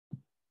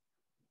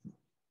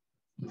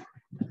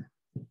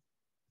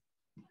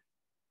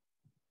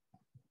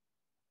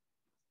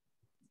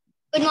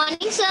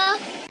morning, sir.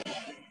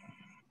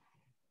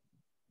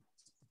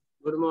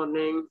 Good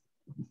morning.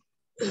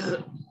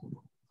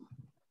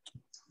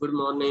 Good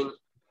morning.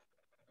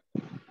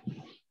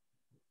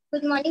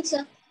 Good morning,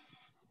 sir.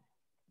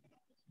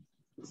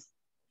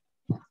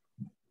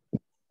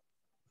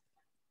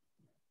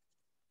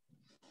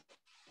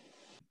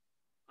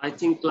 I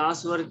think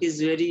classwork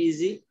is very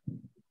easy.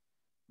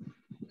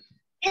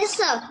 Yes,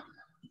 sir.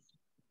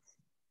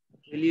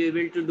 Will you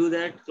able to do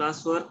that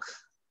classwork?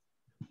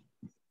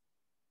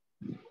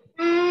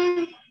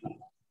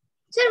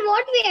 Sir,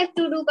 what we have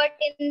to do, but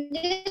in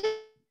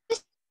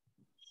this...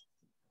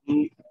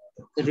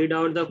 Read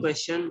out the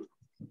question.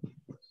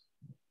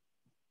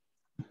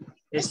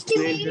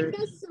 Estimate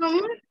the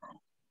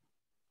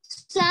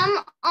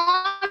sum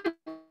or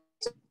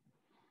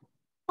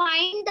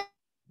find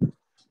the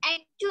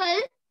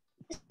actual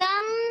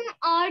sum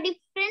or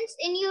difference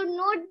in your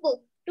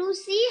notebook. To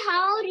see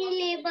how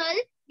reliable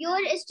your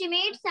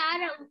estimates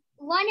are,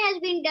 one has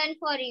been done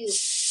for you.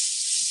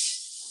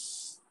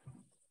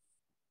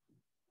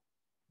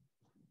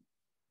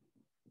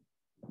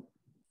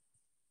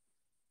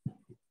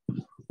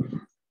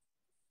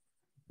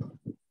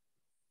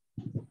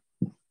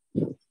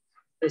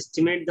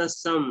 Estimate the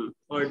sum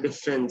or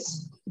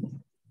difference.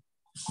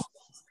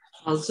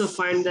 Also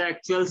find the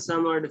actual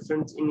sum or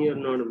difference in your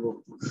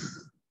notebook.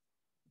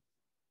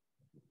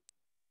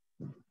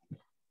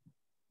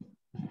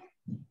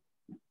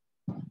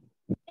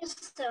 Yes,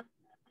 sir.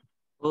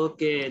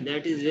 Okay,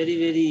 that is very,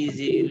 very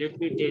easy. Let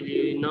me tell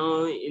you.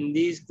 Now, in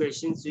these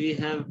questions, we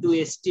have to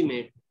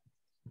estimate.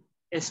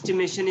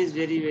 Estimation is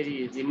very,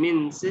 very easy.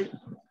 Means,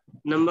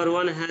 number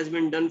one has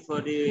been done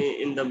for you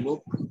in the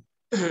book.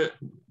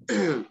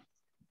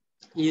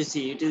 You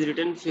see, it is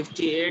written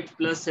 58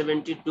 plus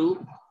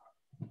 72.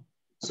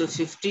 So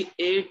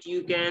 58,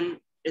 you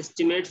can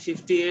estimate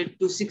 58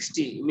 to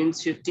 60.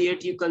 Means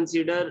 58 you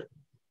consider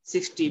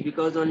 60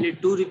 because only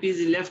 2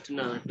 rupees left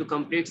now to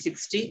complete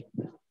 60.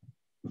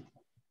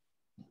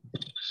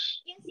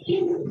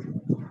 Yes.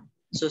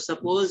 So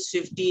suppose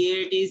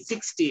 58 is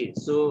 60.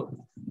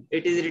 So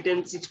it is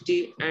written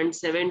 60 and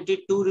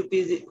 72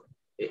 rupees.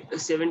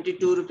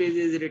 72 rupees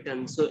is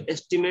written. So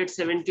estimate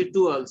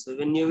 72 also.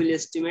 When you will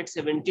estimate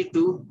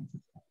 72,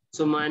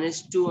 so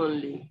minus 2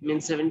 only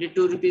means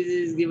 72 rupees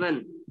is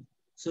given.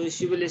 So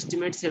if you will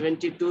estimate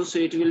 72, so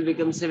it will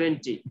become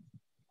 70.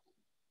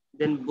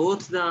 Then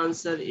both the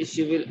answer, if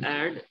you will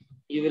add,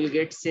 you will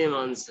get same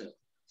answer.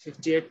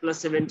 58 plus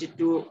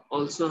 72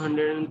 also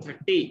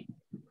 130.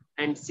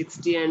 And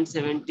 60 and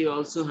 70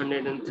 also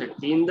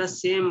 130. In the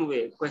same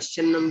way,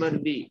 question number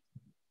B,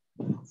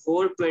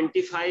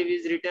 425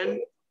 is written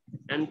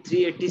and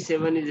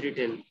 387 is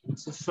written.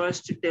 So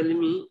first tell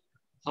me,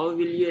 how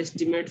will you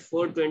estimate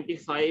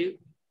 425?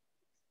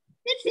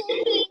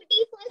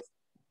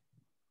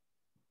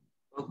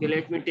 Okay,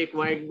 let me take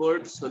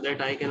whiteboard so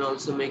that I can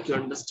also make you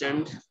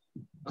understand.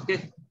 Okay.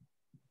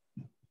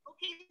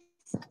 Okay,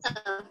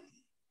 sir.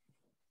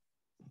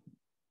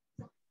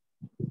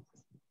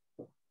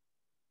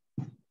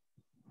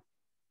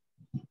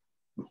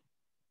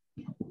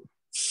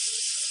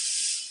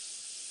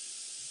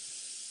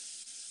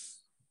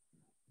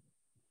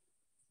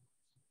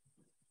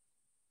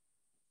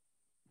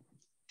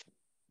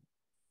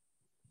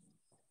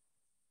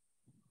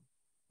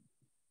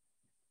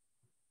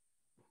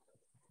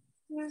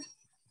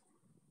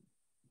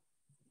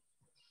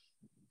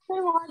 Sir,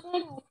 what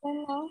did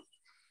happen now?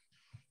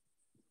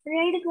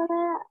 Red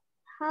color,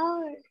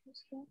 how it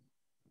is?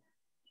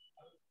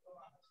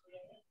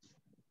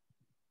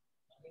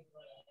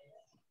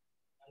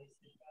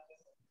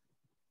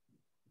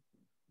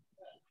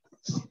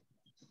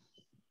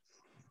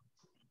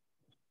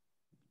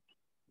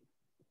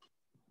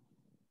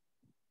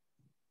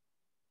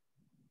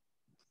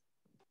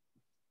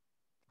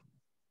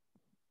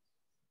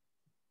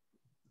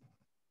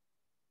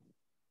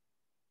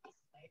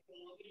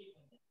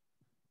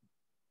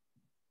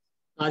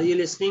 Are you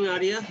listening,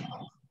 Arya?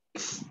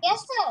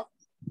 Yes, sir.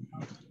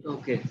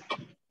 Okay.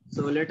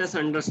 So let us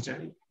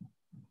understand.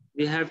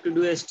 We have to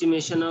do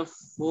estimation of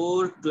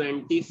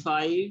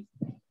 425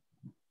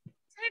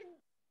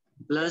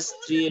 plus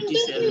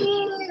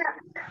 387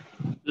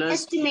 plus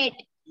Estimate.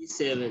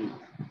 387.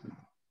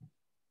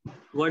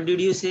 What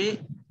did you say?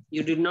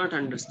 You did not Sir,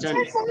 understand.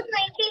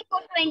 420,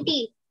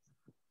 420.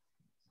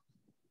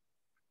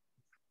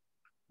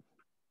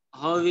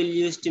 How will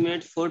you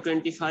estimate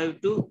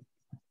 425 to?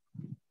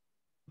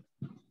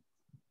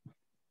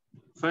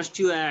 First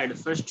you add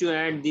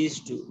these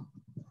two.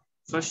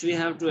 First we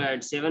have to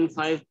add 7,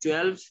 5,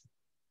 12.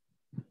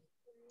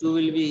 2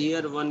 will be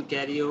here, 1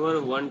 carry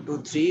over, 1,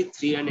 2, 3,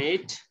 3 and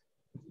 8,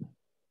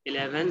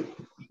 11.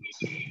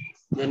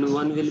 Then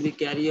 1 will be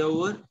carry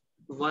over,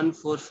 1,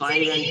 4, 5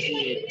 and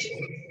 3,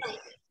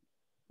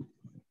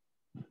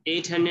 8.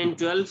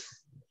 812.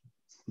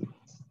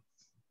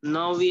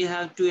 Now we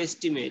have to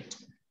estimate.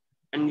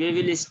 And we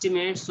will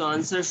estimate, so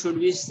answer should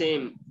be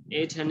same,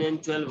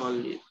 812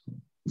 only.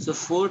 So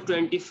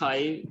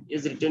 425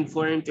 is written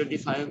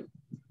 425.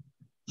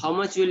 How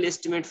much will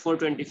estimate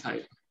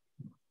 425?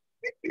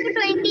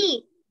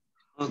 220.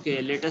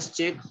 Okay, let us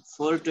check.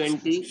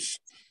 420,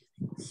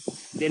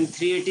 then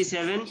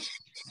 387. Sir,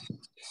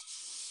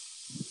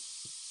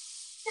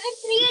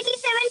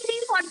 387,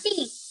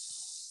 340.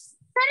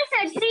 Sorry,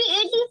 sir,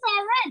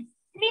 387,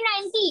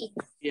 390.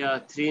 Yeah,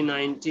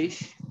 390.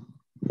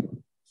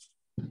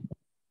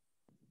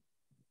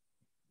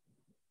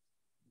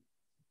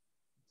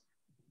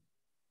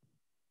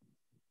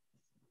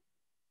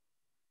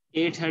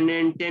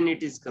 $810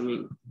 it is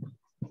coming.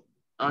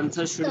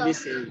 Answer should be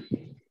same.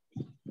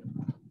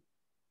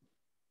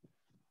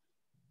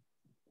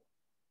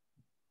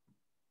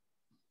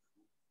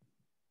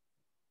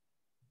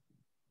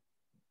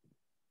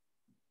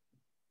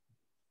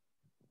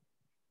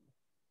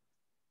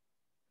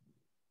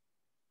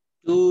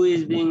 Two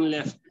is being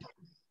left.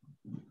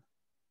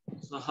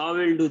 So how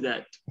we'll do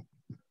that?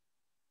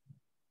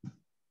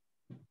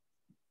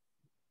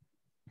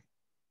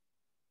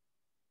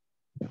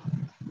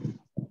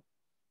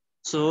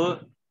 So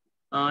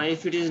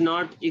if it is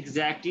not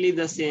exactly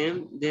the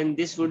same, then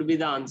this would be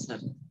the answer.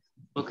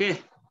 Okay.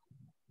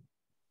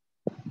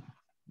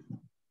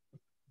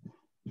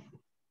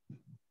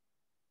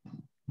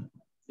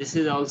 This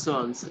is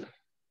also answer.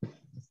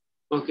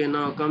 Okay,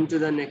 now come to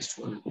the next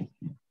one.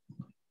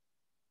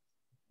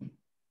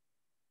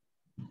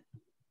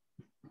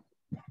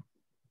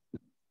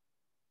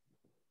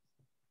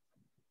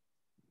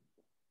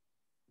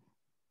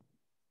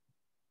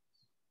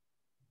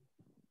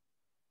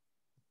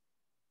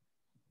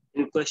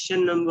 In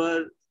question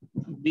number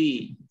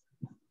B,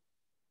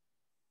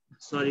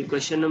 sorry,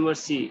 question number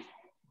C,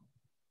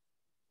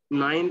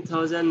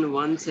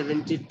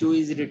 9,172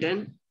 is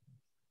written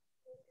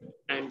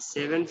and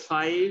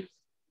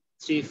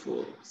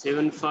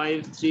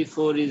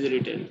 7534 is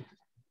written.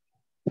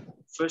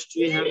 First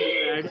we have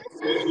to add,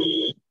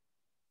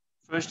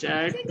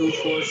 add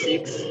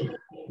 246,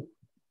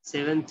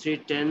 7, 3,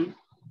 10,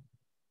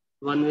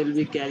 1 will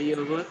be carry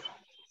over,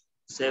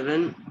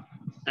 7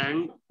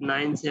 and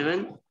 9,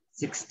 7,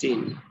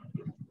 16.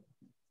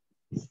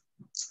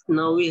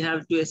 Now we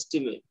have to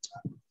estimate.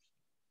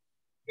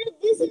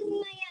 This is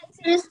my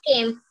answer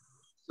came.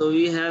 So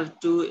we have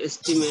to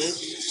estimate.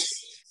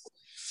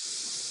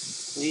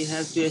 We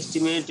have to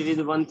estimate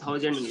with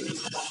 1,000 here.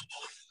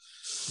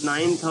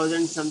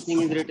 9,000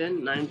 something is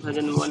written.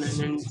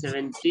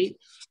 9,170.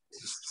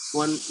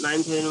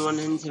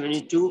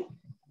 9,172.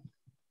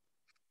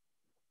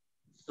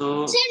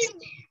 So Sir,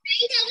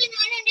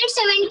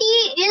 9,170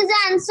 is the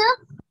answer.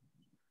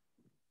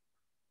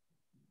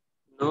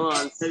 no,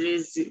 answer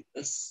is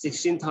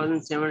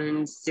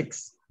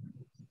 16,706.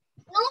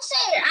 No,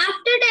 sir.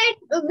 After that,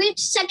 which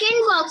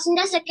second box? In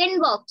the second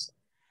box.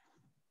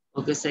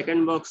 Okay,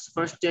 second box.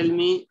 First tell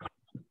me,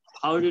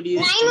 how did you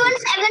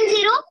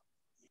 9170?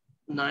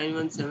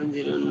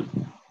 9170.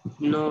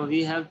 No,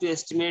 we have to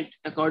estimate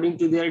according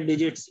to their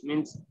digits.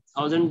 Means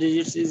 1,000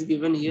 digits is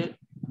given here.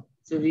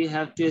 So we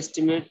have to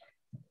estimate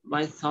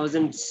by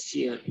thousands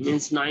here.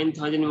 Means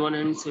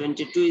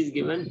 9,172 is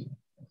given.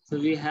 So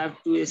we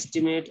have to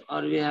estimate,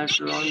 or we have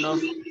to round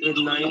off with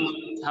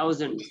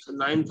 9,000. So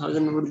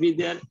 9,000 would be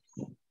there.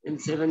 And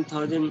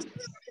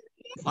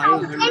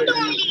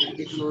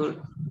 7,524.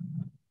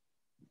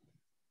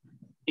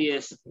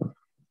 Yes.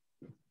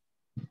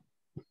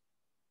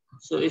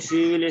 So if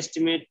we will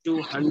estimate to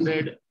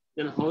 100,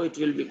 then how it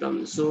will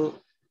become?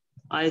 So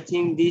I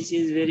think this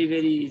is very,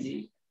 very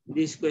easy.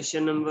 This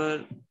question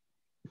number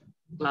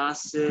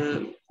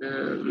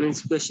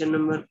means question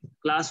number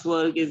class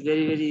work is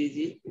very, very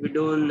easy. We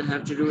don't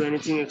have to do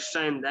anything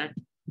extra in that.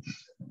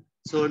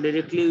 So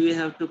directly we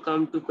have to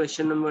come to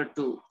question number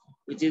 2,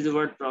 which is the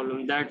word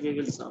problem that we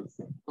will solve.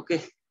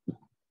 Okay.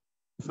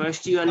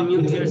 First you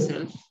unmute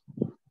yourself.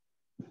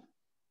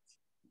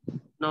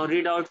 Now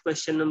read out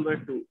question number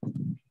 2.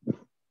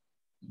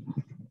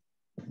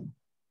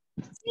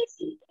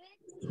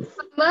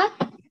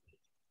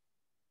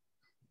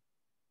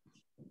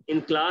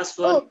 In class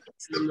work,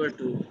 number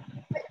 2.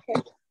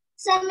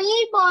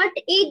 Samir bought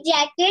a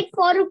jacket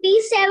for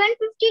rupees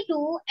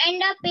 752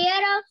 and a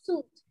pair of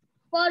shoes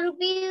for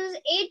rupees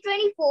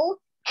 824.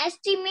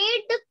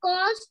 Estimate the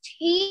cost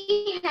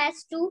he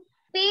has to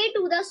pay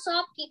to the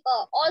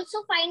shopkeeper.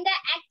 Also find the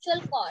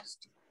actual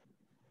cost.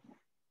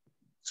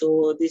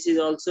 So this is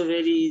also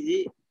very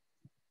easy.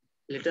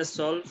 Let us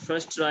solve.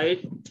 First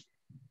write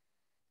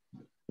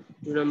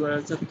number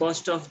answer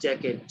cost of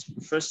jacket.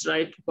 First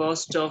write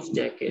cost of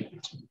jacket.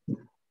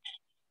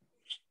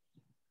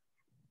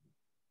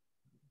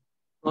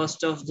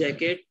 Cost of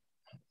jacket.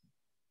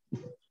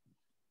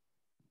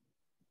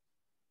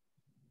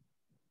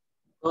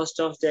 Cost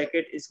of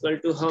jacket is equal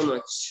to how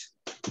much?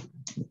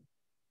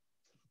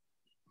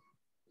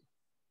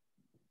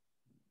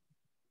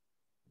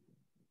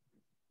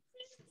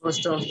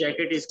 Cost of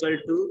jacket is equal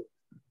to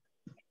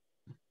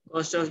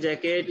cost of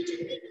jacket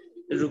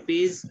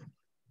rupees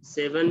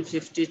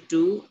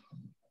 752.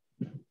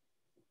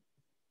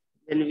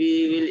 Then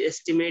we will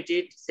estimate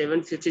it.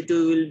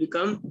 752 will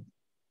become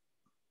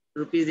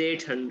rupees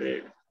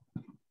 800.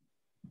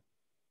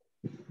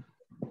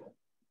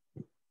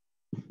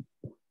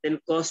 Then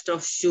cost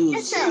of shoes.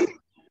 Yes, sir.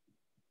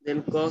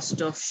 Then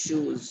cost of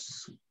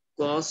shoes.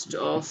 Cost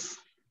of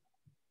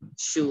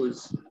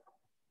shoes.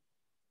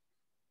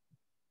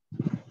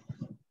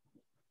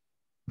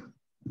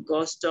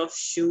 Cost of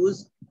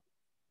shoes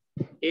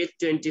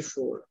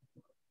 824.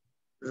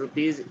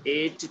 Rupees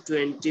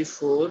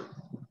 824.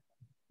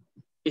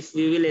 If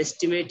we will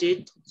estimate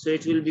it, so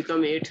it will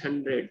become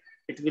 800.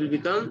 It will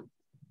become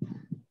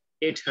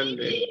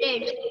 800.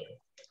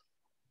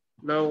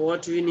 Now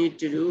what we need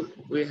to do,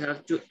 we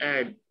have to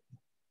add.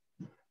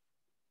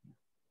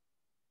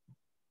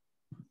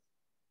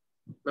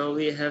 Now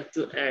we have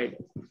to add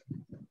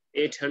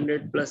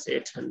 800 plus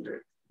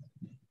 800.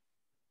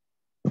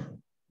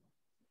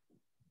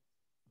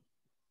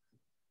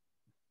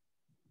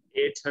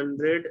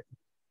 800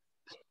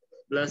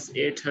 plus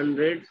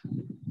 800.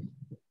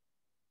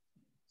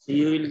 So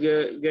you will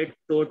get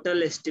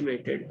total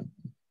estimated.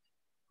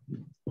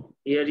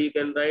 Here you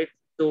can write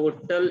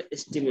total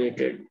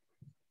estimated.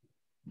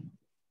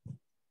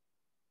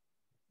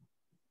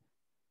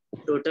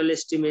 Total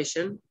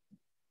estimation.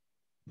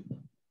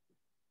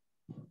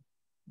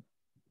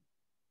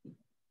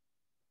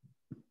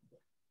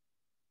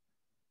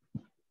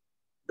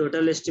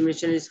 Total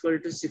estimation is equal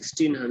to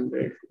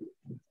 1600.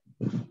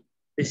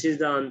 This is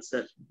the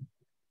answer.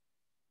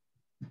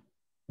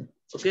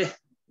 Okay.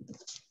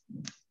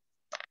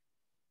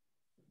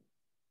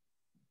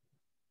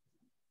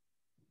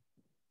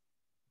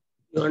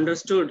 You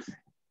understood?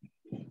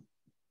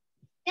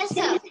 Yes,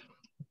 sir.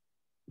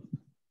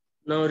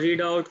 Now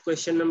read out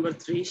question number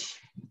 3. Mr.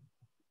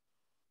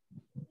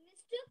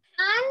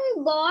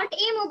 Khan bought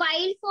a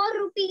mobile for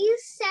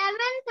rupees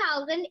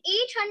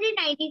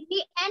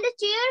 7,893 and a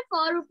chair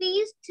for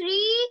rupees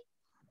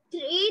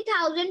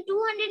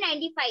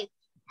 3,295.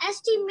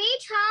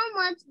 Estimate how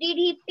much did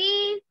he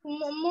pay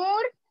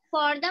more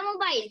for the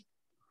mobile?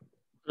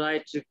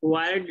 Right,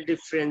 required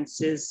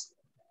differences.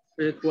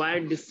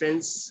 Required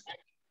difference.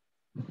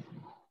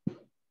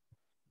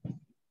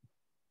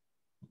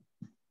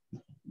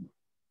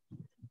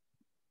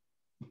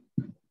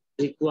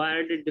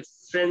 Required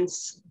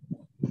difference.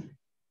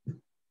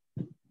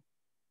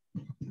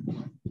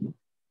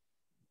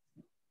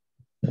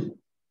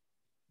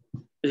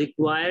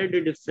 Required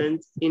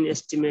difference in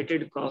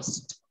estimated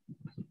cost.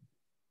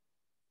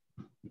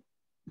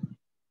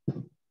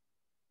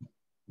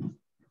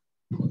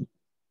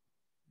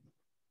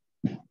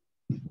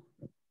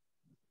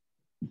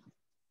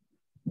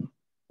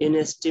 In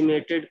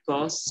estimated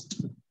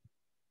cost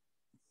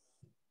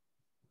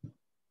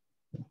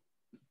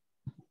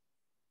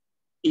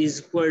is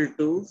equal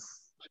to,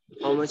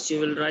 how much you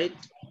will write?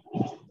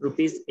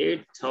 Rupees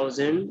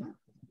 8,000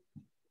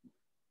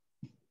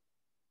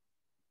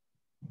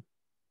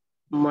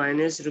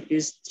 minus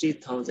rupees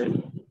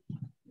 3,000.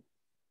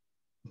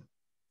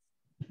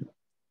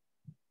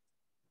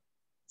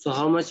 So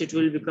how much it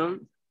will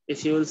become?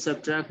 If you will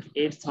subtract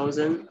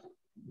 8,000,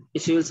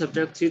 if you will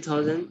subtract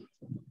 3,000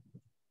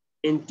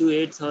 into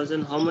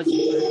 8,000, how much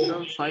it will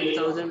become?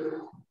 5,000.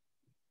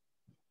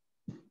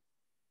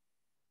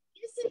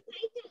 Yes, sir,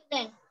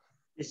 5,000.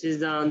 This is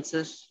the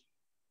answer.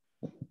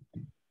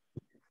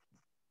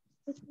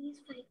 Rupees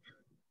 5,000.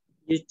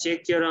 You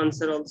check your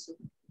answer also.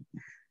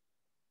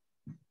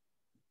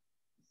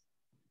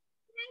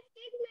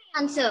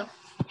 Answer.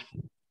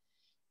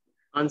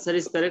 Answer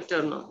is correct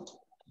or not?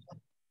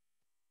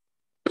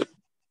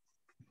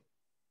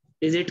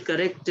 Is it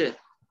correct?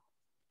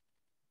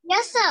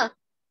 Yes, sir.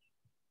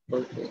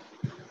 Okay.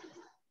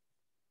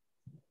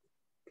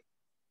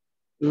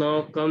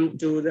 Now come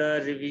to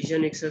the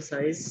revision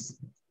exercise.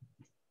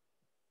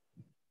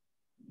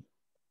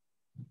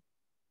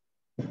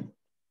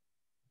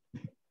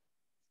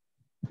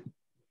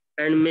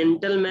 And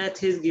mental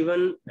math is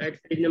given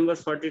at page number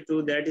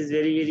 42. That is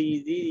very, very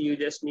easy. You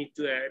just need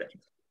to add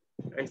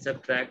and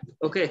subtract.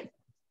 Okay.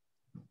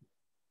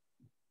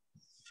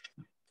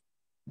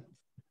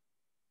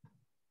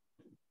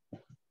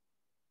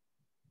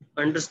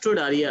 Understood,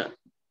 Arya?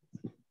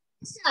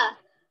 Sir.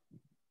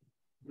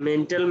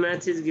 Mental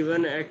math is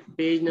given at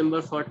page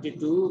number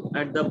 42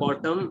 at the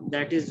bottom.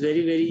 That is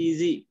very, very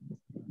easy.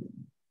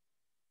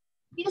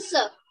 Yes,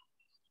 sir.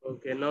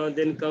 Okay, now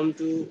then come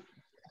to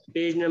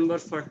page number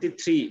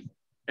 43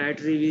 at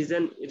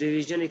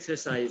revision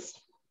exercise.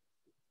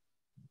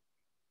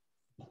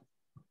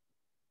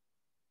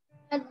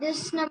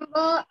 This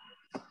number.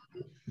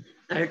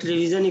 At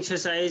revision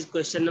exercise,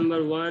 question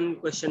number 1,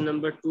 question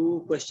number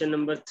 2, question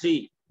number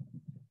 3.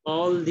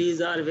 All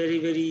these are very,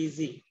 very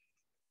easy.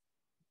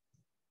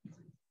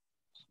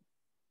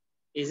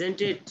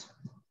 Isn't it?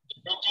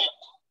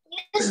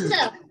 Yes,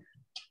 sir.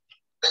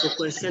 So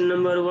question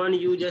number 1,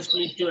 you just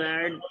need to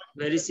add,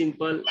 very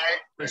simple.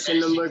 Question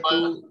number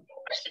 2,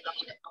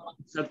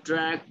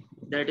 subtract,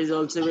 that is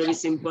also very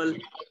simple.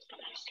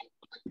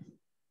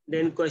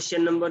 Then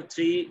question number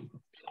 3,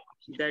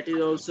 that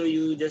is also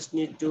you just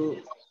need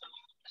to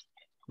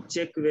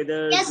check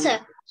whether Yes, these sir.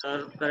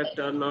 are correct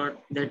or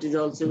not. That is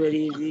also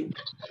very easy.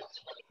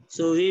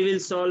 So we will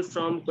solve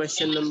from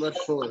question number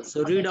 4.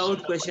 So read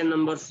out question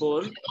number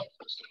 4.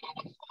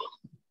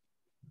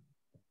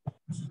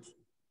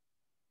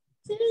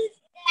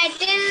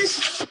 That is,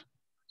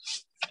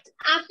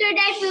 after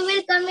that we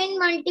will come in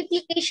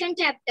multiplication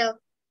chapter.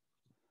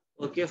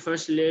 Okay,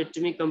 first let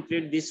me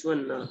complete this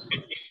one now.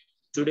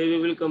 Today we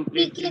will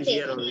complete it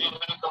here only.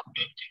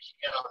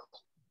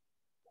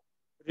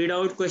 Read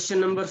out question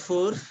number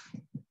 4.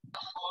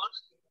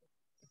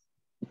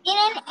 In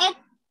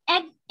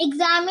an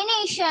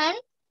examination,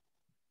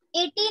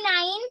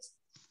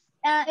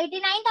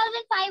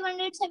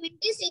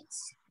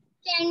 89,576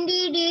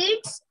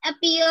 candidates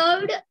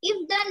appeared.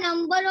 If the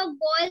number of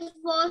boys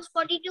was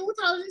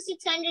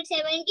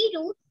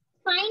 42,672,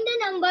 find the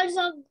numbers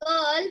of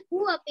girls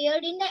who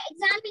appeared in the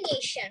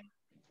examination.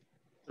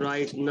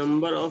 Right,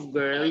 number of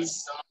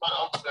girls.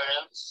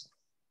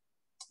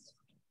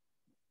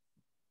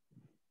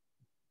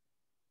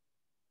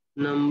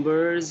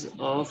 Numbers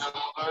of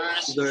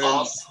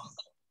girls.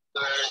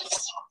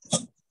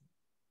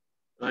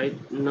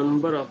 Right,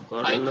 number of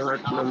girls,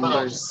 not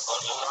numbers.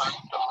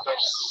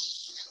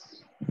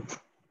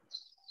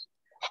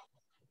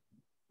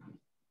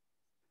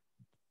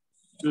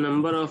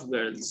 Number of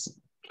girls.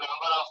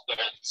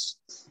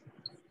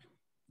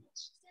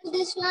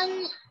 This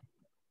one.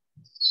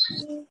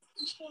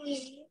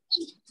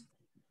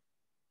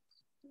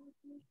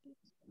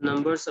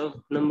 Number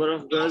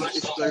of girls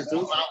is equal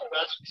to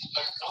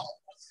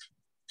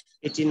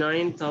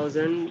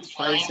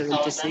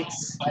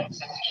 89,576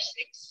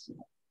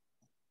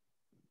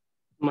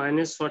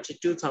 minus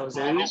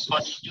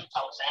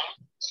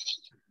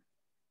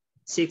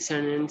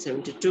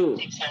 42,672.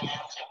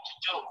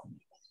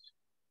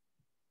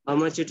 How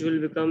much it will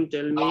become?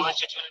 Tell me.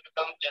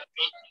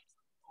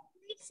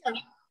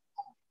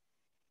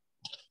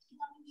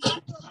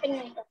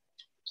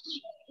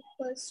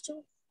 Equals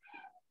to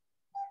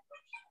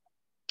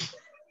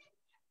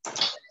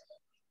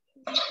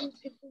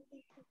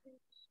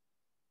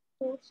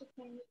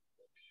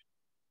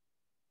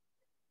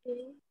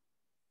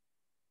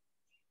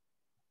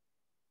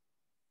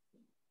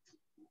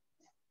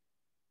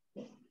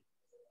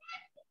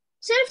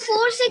Sir,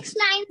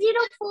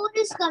 46904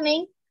 is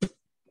coming.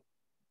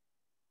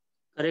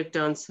 Correct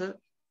answer.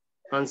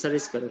 Answer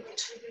is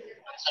correct.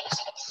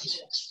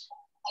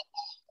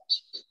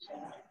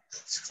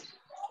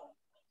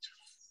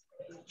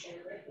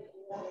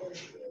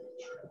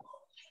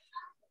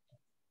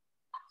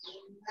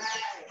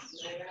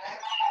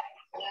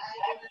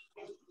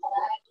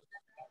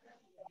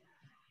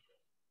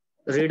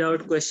 Read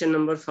out question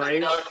number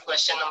 5.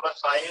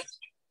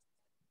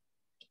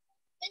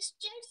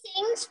 Mr.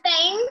 Singh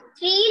spent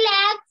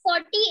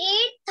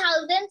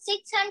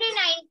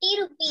 3,48,690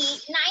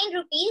 rupees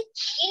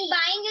in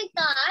buying a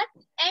car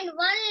and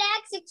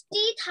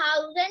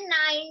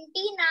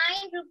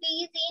 1,60,099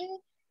 rupees in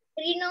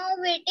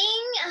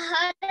renovating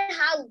her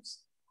house.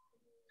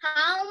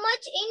 How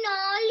much in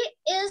all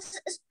is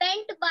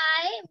spent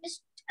by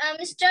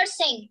Mr.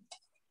 Singh?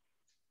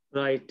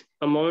 Right,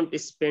 amount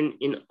is spent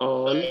in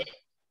all.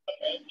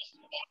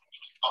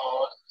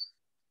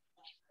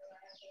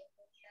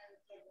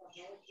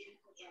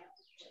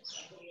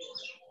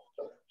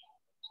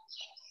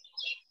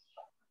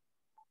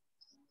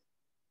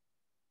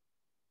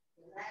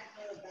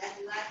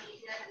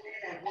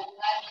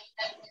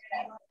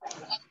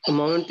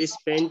 Amount is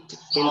spent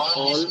in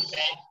all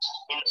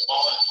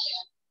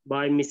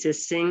by Mrs.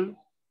 Singh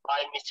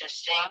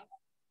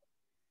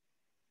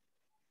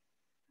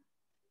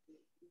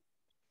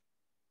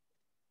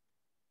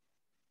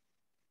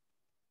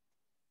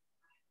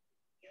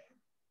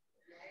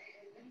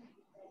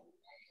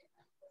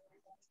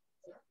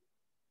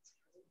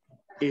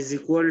is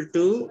equal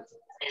to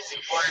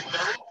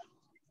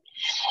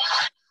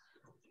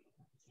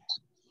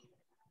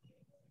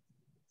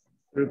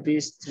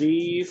rupees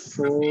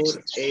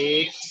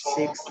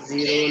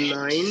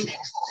 348,609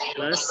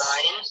 plus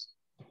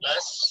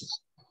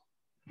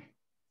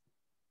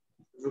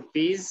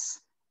rupees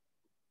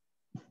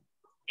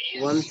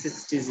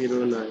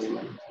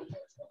 160,099.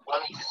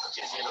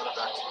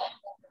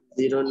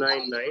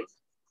 099.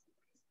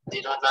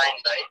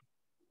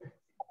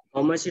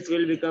 How much it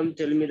will become?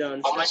 Tell me the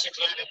answer.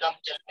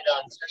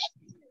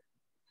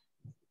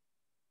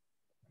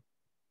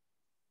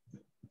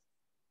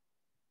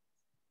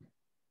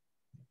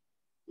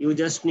 You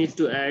just need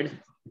to add.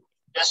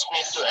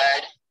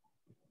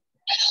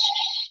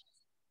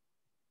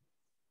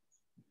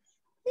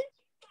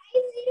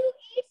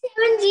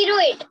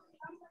 508,708.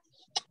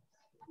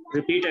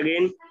 Repeat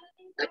again.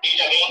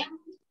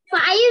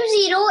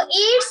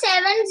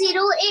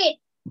 508,708.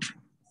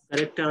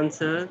 Correct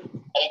answer.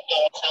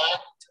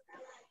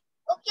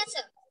 Okay,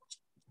 sir.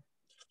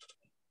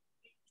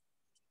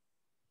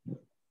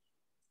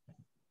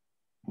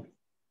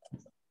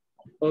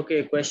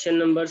 Okay, question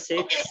number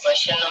 6.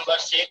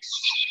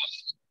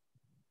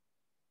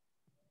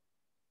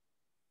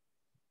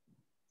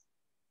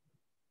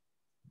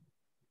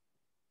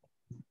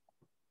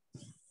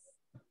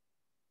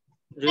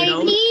 Read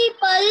out.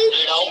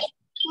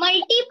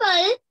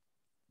 Multiple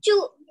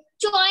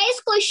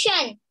choice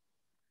question.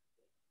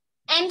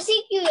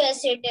 MCQ,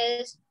 yes, it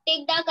is.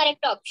 Take the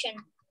correct option.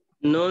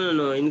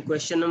 No. In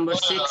question number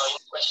 6.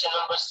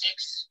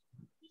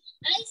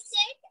 I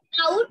set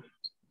out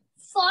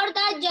for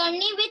the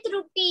journey with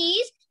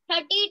rupees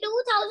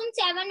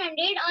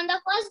 32,700 on the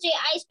first day.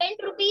 I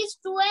spent rupees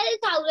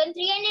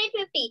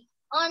 12,350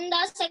 on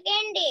the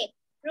second day,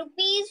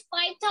 rupees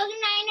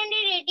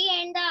 5,980,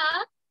 and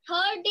the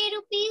third day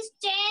rupees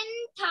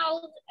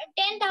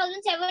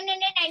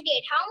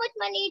 10,798. How much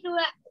money do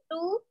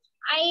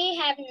I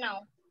have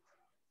now?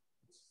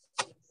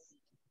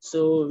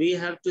 So we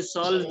have to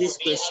solve this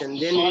question.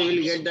 Then we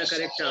will get the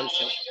correct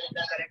answer.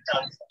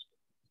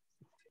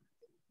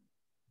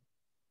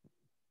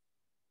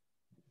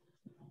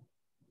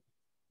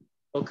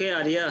 Okay,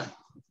 Arya.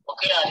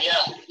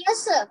 Yes,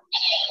 sir.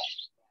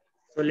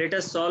 So let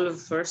us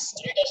solve first.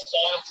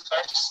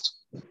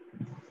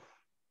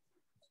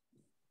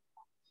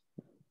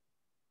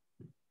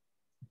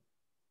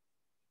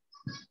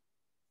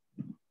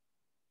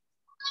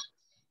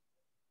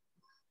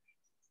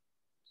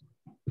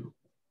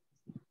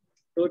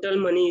 Total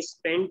money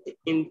spent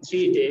in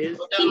 3 days.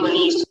 Total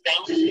money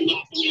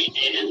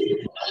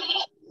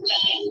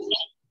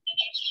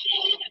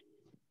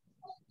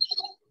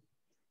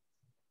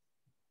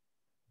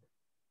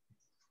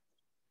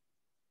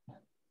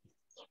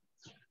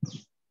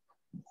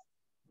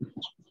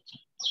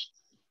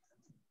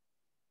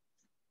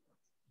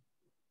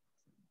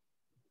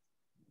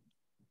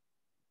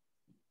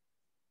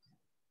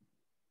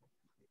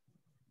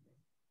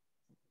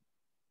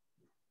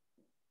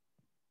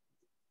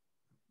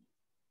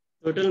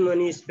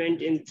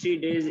spent in 3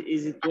 days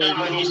is equal to.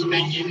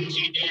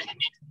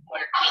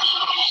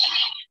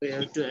 We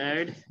have to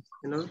add,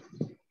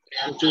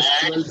 it is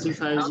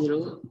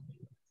 12,350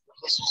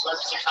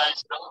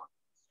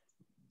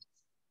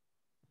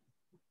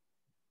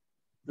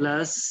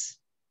 plus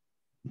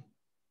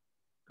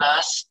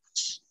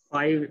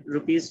 5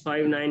 rupees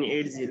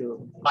 5980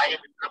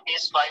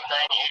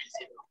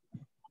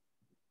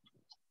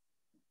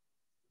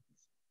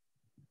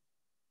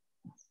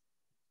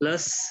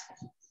 plus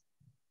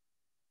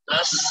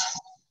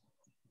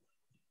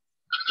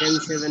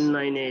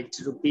 10798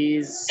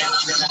 rupees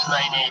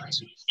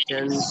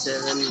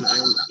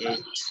 10798.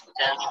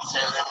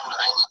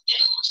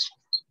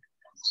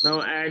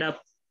 Now add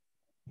up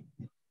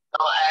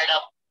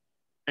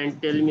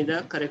and tell me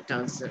the correct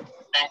answer.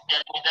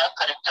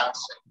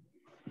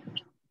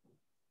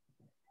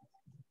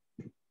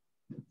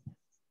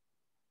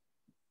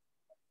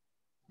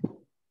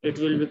 It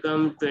will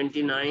become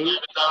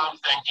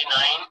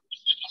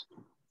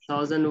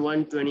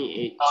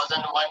 29,128.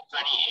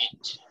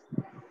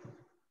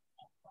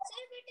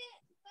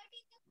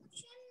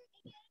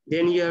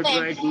 Then you have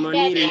to write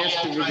money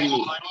left with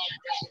me.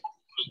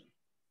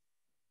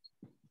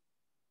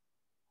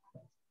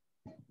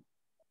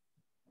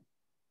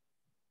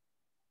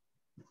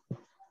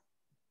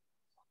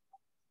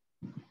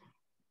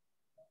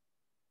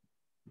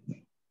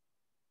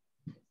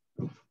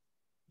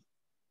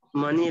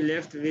 Money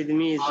left with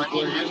me is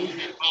equal to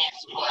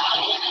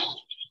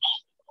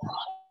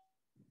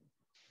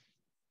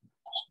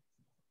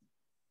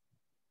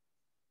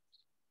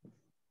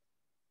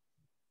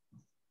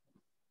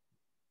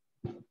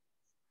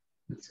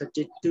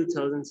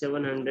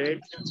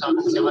 32,700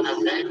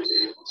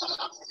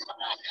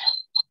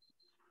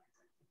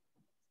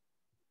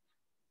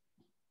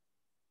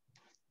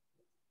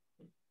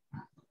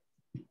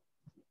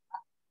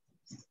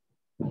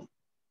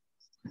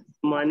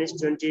 minus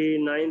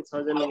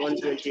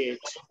 29,128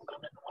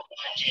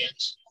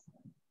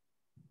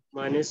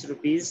 minus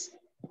rupees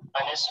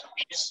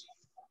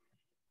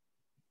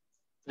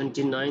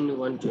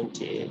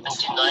 29,128.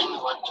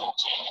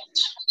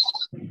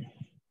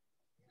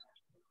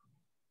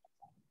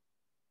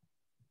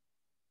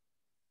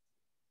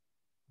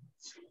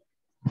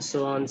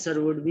 So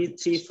answer would be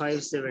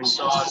 3,570. Yes,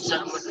 sir. The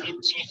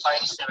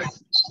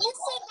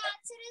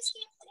answer is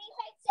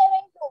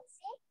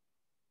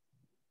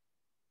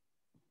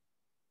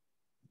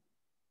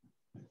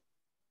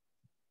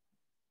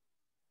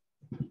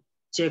 3572.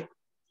 Check.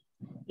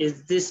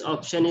 Is this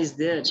option is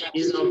there?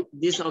 Is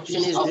this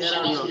option is there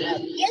or not?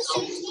 Yes,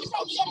 sir.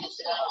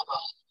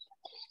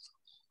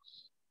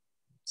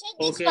 3572.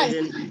 Okay,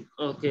 then.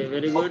 Okay,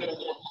 very good.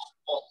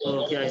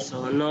 Okay, I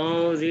saw.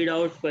 Now read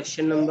out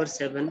question number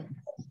 7.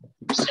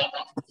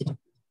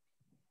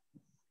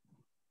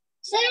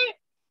 Sir,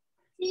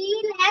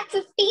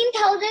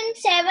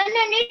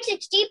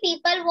 3,15,760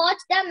 people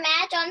watched the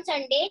match on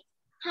Sunday.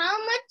 How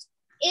much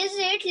is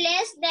it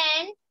less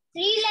than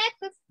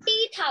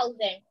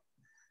 3,50,000?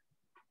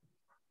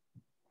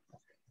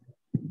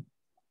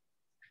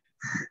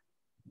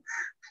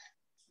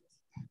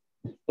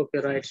 Okay,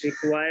 right.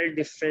 Required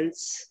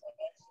difference.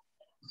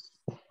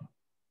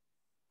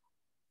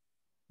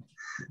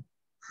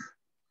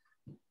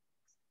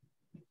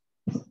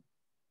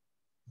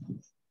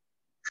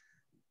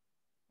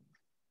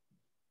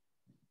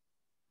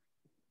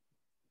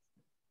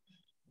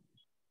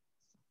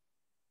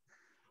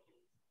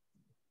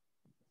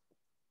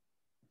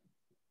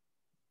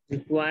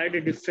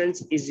 Required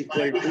difference is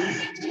equal to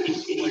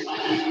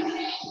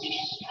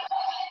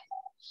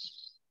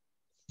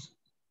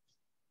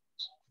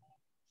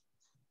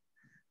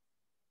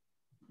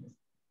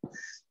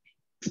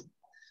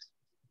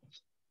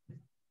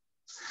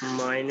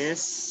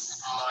minus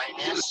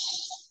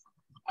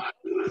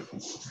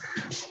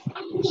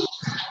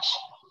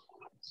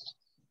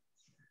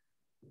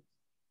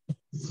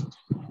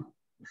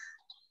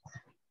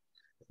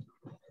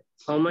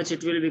how much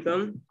it will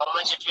become?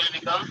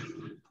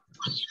 34240.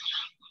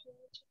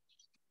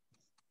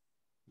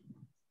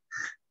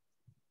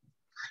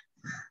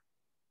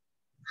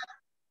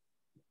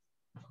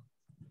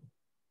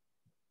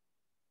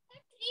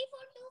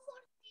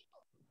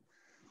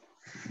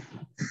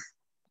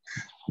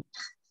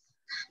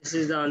 This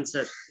is the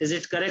answer. Is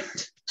it correct?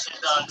 Yes,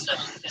 sir.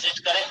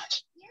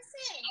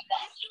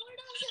 That's told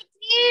also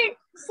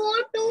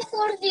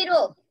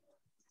 34240.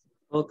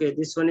 Okay,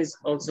 this one is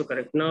also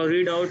correct. Now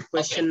read out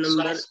question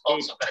number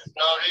 8.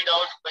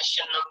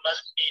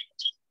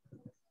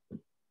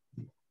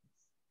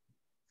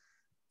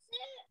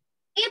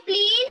 A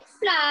plane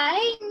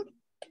flying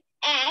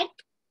at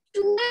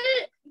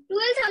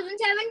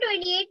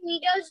 12,728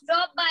 meters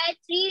dropped by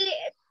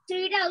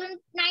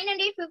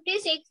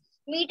 3,956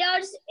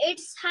 meters.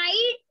 Its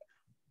height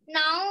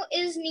now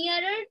is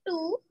nearer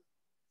to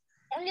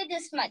only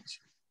this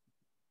much.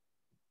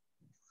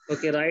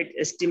 Okay, write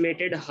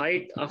estimated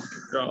height after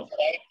drop.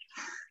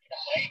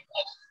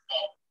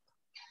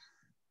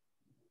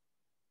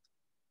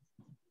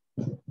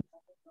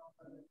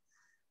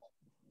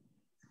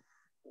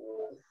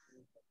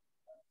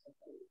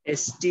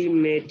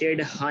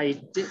 Estimated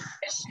height.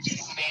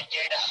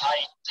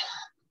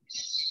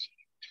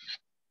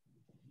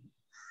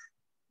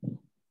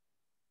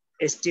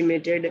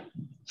 Estimated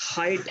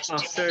height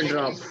after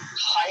drop.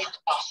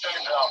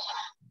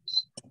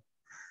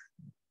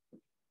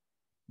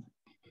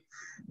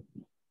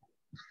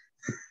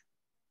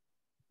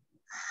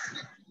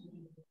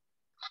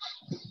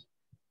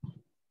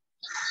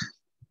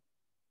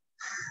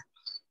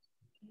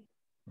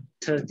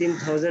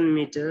 13,000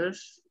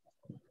 meters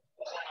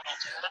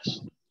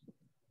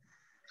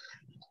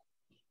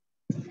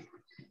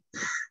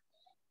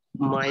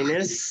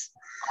minus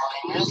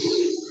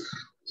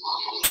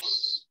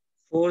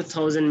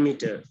 4,000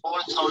 meters.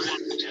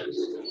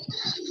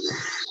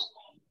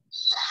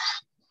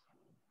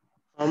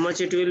 How much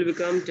it will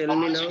become? Tell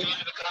me now. Wait,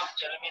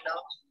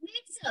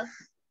 sir.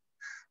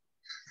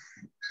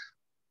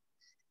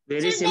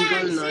 Very Sir, the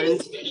simple. answer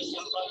is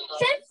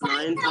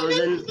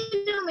 5,000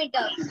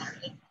 kilometers.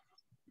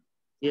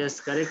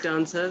 Yes, correct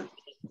answer.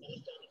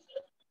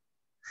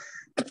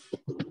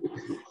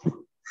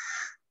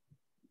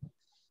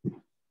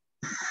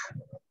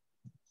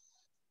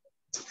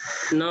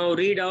 Now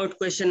read out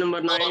question number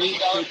 9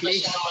 quickly.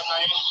 Sir,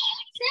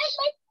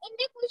 but in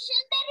the question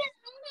there is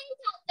no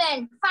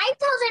 9,000.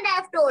 5,000 I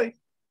have told.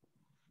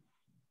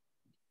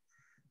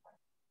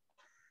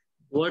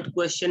 What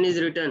question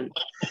is written?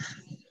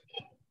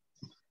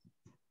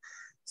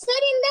 Sir,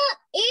 in the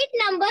 8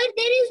 number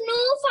there is no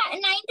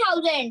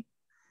 9,000.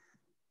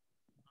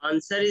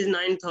 Answer is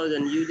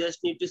 9,000. You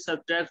just need to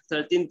subtract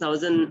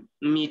 13,000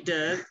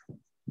 meter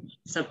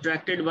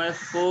subtracted by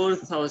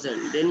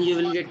 4,000. Then you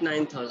will get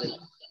 9,000.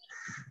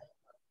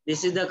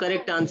 This is the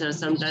correct answer.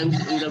 Sometimes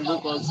in the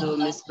book also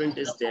misprint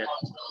is there.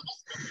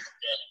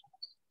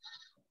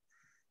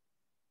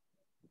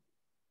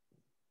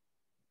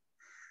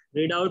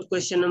 Read out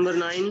question number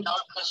 9.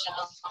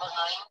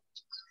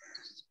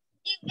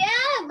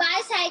 Divya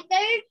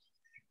bicycled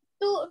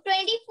to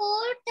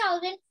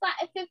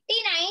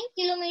 24,059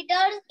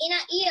 kilometers in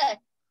a year.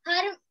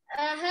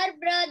 Her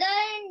brother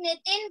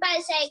Nitin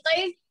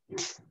bicycled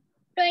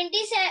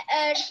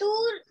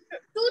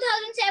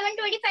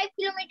 2,725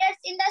 kilometers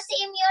in the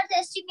same year.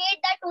 Estimate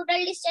the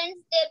total distance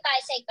they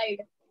bicycled.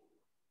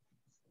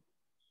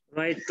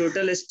 Right,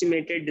 total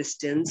estimated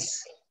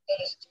distance.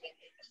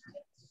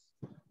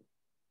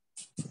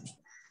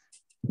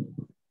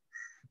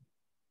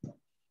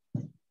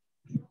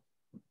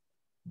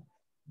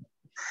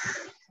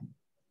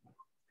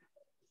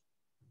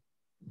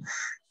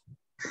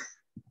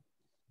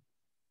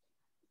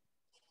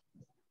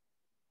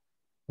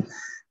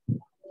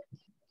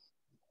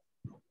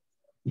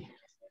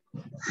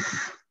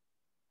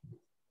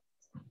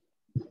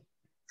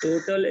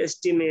 Total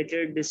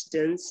estimated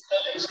distance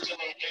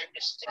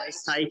I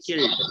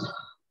cycled.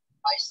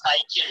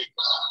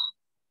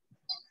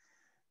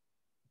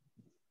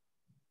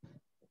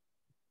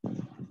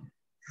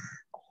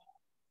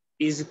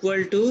 Is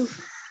equal to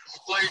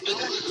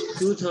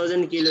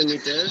 2,000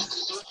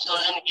 kilometers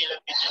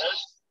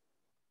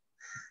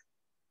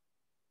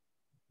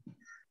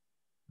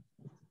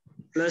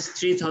plus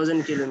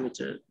 3,000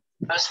 kilometers.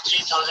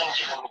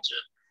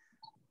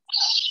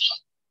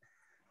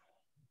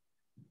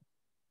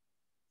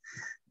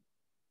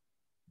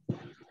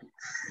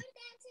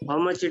 How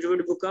much it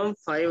would become?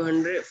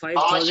 5,000?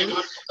 5,000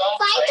 kilometers.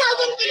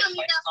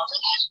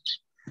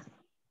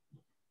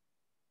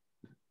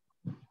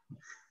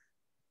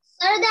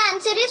 Sir, the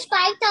answer is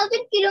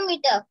 5,000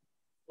 kilometers.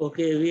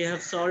 Okay, we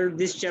have solved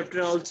this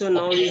chapter also.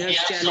 Now we have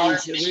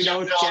challenge. Read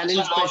out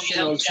challenge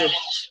question also.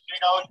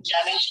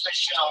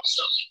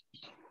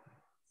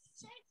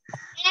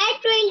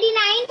 Add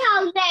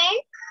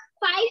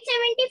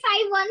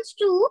 29,575 ones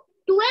to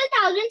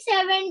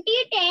 12,070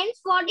 tens.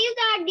 What is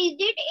the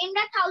digit in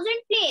the thousand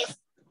place?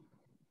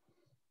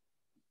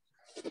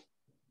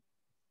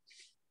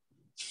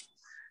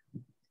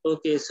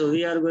 Okay, so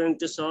we are going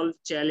to solve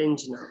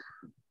challenge now.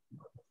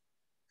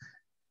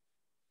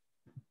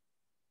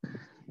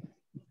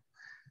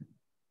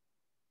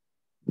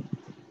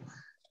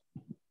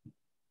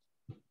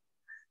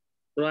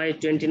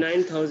 Right,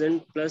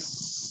 29,000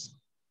 plus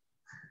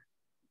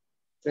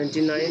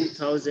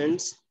 29,000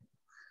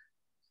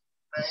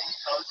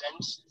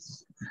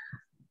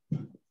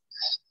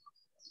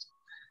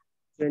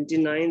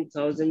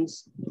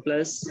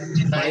 plus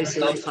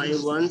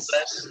 5751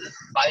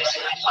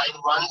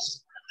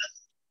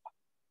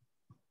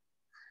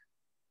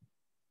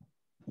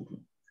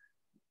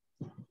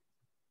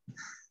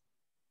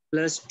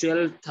 plus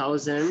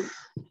 12,000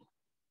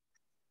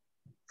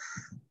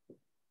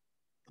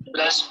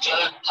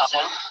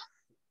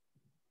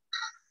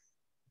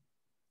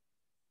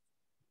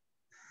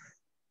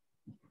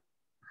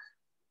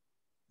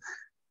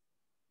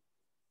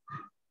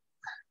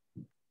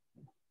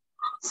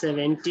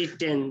 70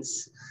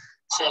 tens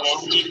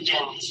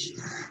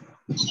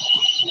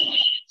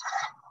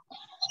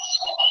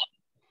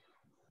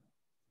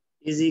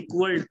is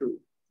equal to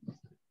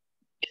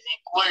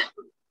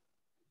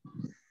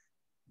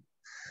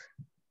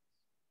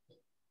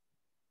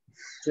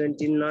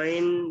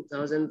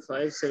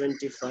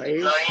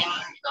 29,575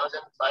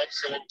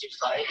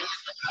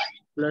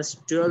 plus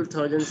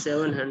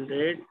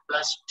 12,700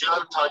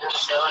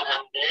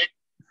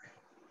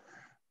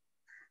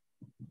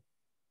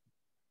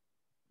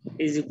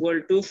 is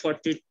equal to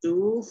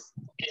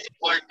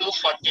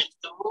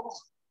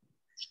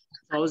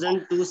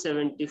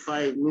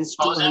 42,275 means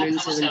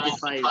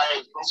 275.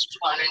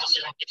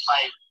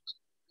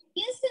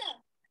 Yes, sir.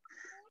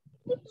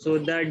 So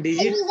the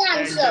digit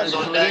at the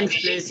thousandth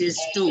place is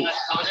 2.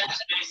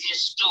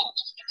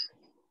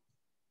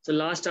 So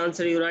last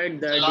answer you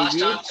write the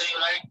digit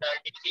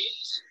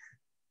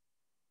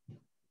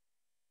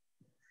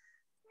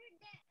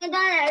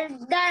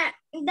The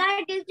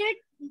digit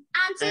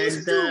answer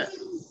is at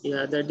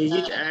 2. the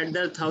digit at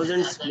the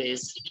thousandth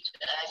place.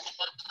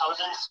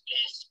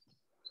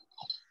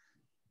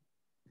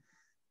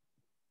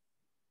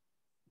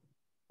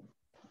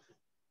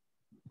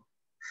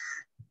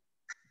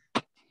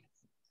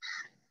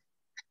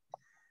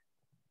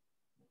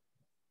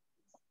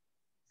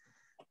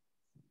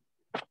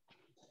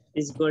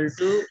 Is equal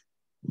to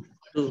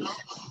 2.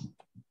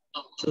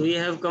 So we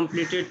have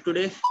completed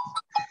today.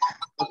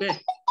 Okay.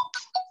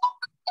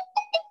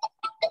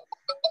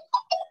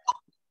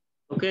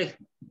 Okay.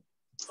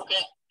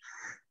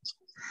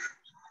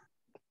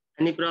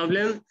 Any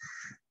problem?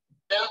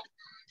 No,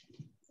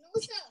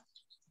 sir.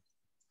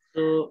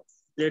 So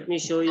let me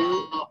show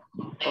you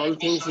all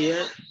things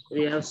here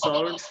we have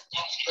solved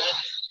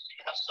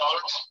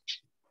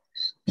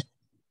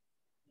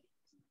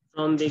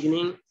from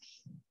beginning.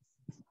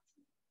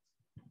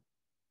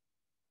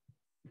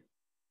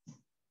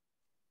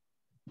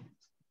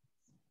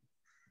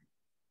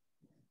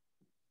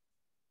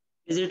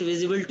 Is it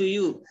visible to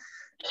you?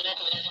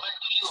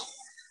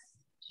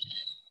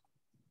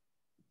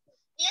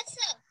 Yes,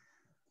 sir.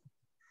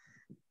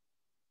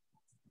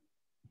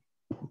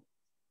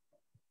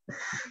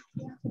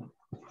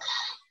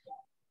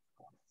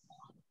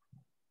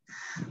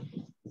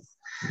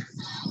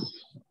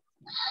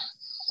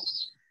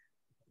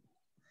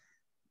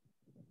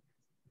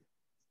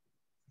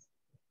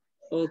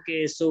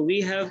 Okay, so we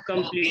have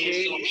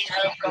completed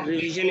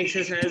revision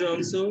exercise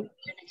also.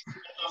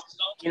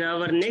 In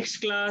our next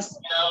class,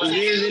 we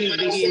will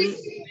begin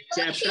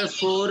chapter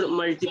 4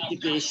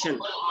 multiplication.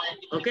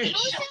 Okay. No,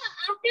 sir.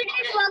 After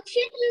that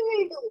worksheet we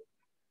will do.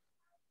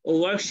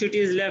 Worksheet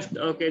is left.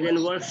 Okay, then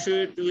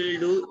worksheet we'll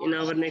do in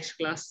our next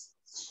class.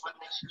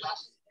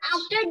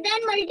 After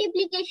that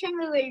multiplication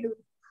we will do.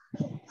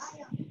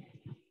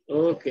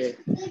 Okay,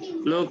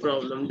 no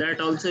problem. That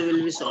also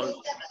will be solved.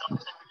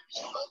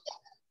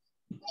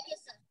 Yes,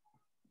 sir.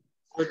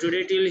 So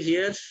today till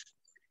here.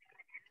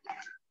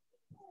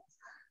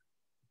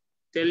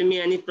 Tell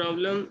me any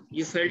problem.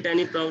 You felt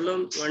any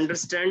problem to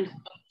understand? No,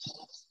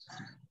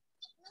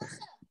 sir.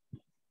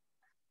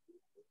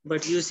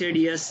 But you said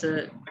yes,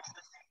 sir.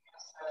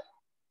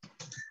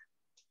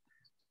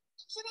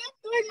 Sir, I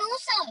told no,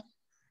 sir.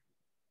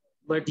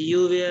 But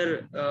you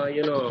were,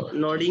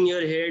 nodding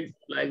your head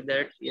like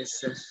that. Yes,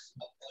 sir.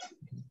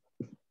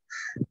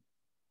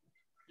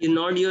 You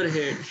nod your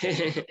head.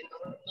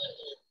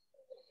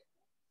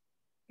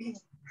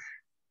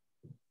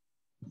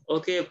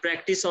 Okay,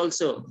 practice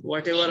also.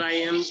 Whatever I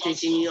am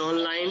teaching you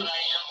online,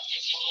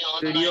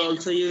 video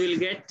also you will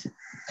get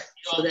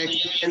so that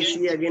you can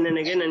see again and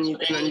again and you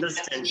can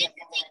understand. Sir,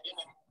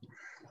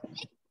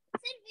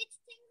 which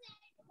thing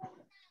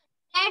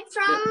that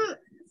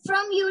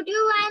from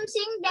YouTube I am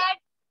seeing that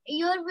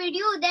your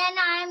video, then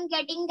I am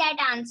getting that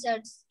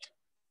answers.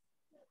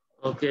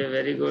 Okay,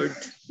 very good.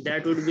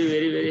 That would be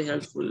very, very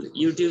helpful.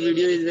 YouTube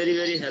video is very,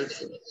 very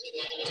helpful.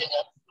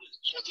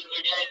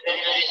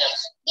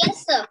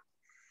 Yes, sir.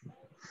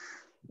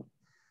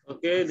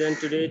 Okay, then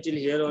today till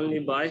here only.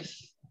 Bye.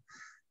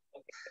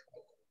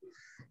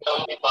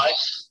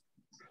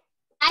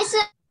 Bye,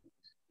 sir.